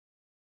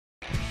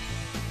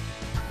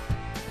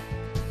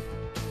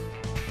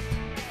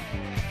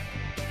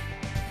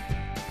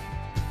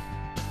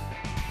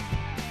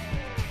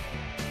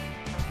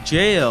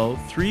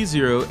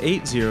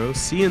JL3080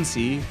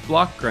 CNC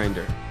Block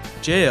Grinder,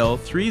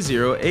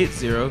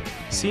 JL3080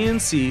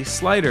 CNC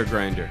Slider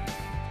Grinder.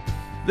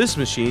 This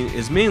machine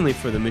is mainly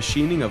for the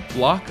machining of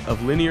block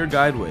of linear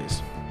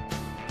guideways.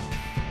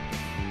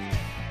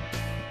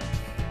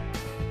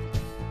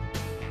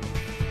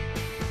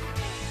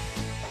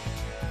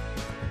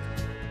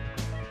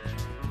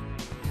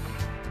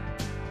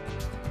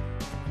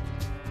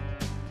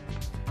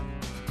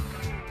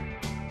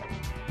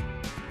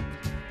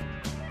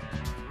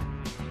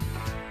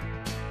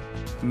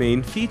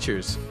 Main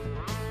features.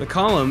 The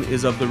column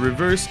is of the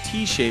reverse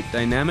T-shaped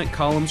dynamic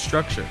column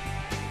structure.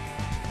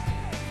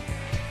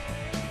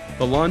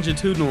 The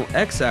longitudinal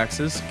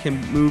X-axis can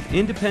move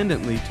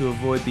independently to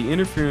avoid the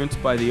interference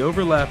by the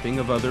overlapping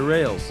of other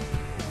rails,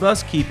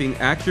 thus keeping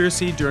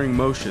accuracy during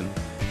motion.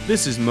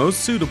 This is most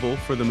suitable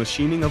for the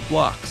machining of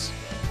blocks.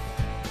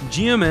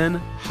 GMN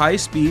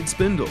high-speed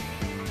spindle.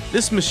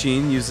 This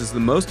machine uses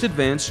the most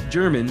advanced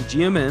German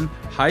GMN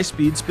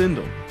high-speed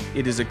spindle.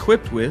 It is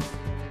equipped with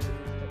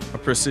a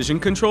precision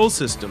control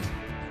system,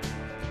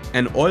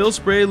 an oil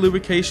spray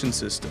lubrication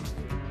system,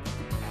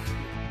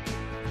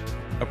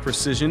 a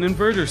precision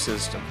inverter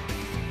system,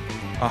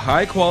 a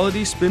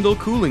high-quality spindle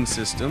cooling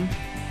system,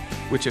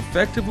 which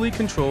effectively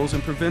controls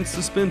and prevents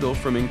the spindle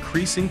from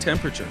increasing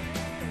temperature,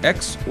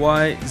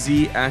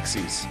 XYZ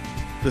Axis.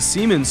 The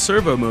Siemens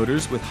servo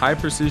motors with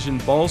high-precision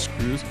ball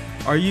screws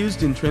are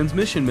used in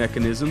transmission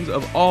mechanisms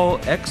of all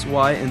X,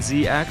 Y, and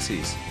Z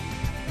axes.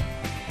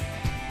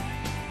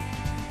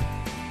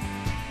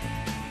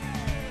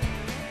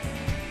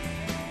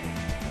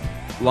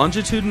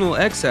 Longitudinal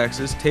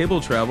X-axis table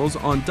travels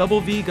on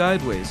double V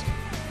guideways.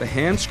 The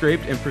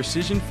hand-scraped and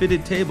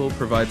precision-fitted table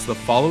provides the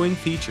following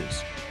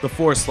features. The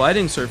 4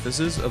 sliding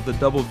surfaces of the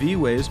double V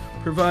ways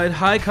provide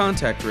high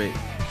contact rate,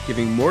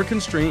 giving more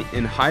constraint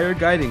and higher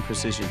guiding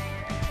precision.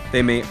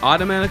 They may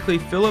automatically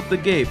fill up the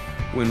gape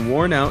when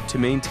worn out to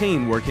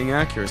maintain working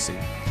accuracy.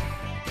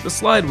 The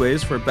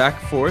slideways for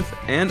back-forth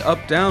and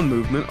up-down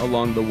movement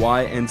along the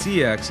Y and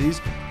Z axes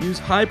use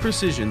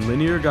high-precision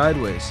linear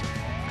guideways.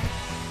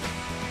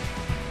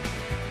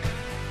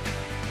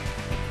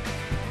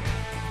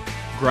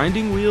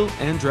 Grinding wheel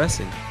and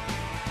dressing.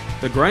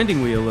 The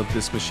grinding wheel of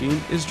this machine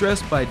is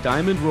dressed by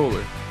diamond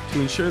roller to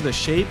ensure the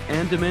shape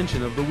and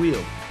dimension of the wheel,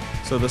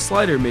 so the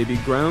slider may be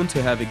ground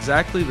to have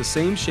exactly the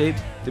same shape,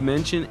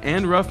 dimension,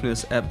 and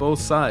roughness at both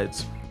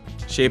sides.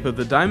 Shape of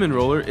the diamond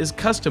roller is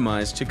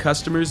customized to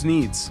customers'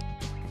 needs.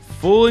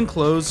 Full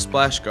enclosed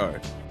splash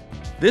guard.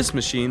 This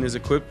machine is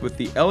equipped with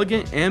the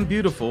elegant and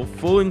beautiful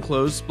full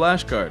enclosed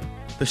splash guard.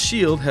 The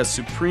shield has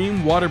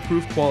supreme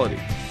waterproof quality.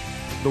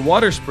 The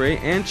water spray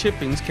and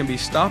chippings can be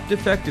stopped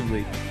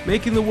effectively,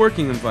 making the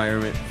working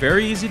environment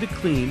very easy to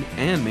clean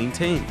and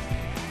maintain.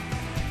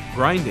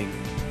 Grinding.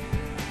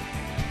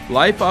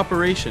 Life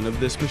operation of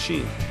this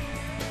machine.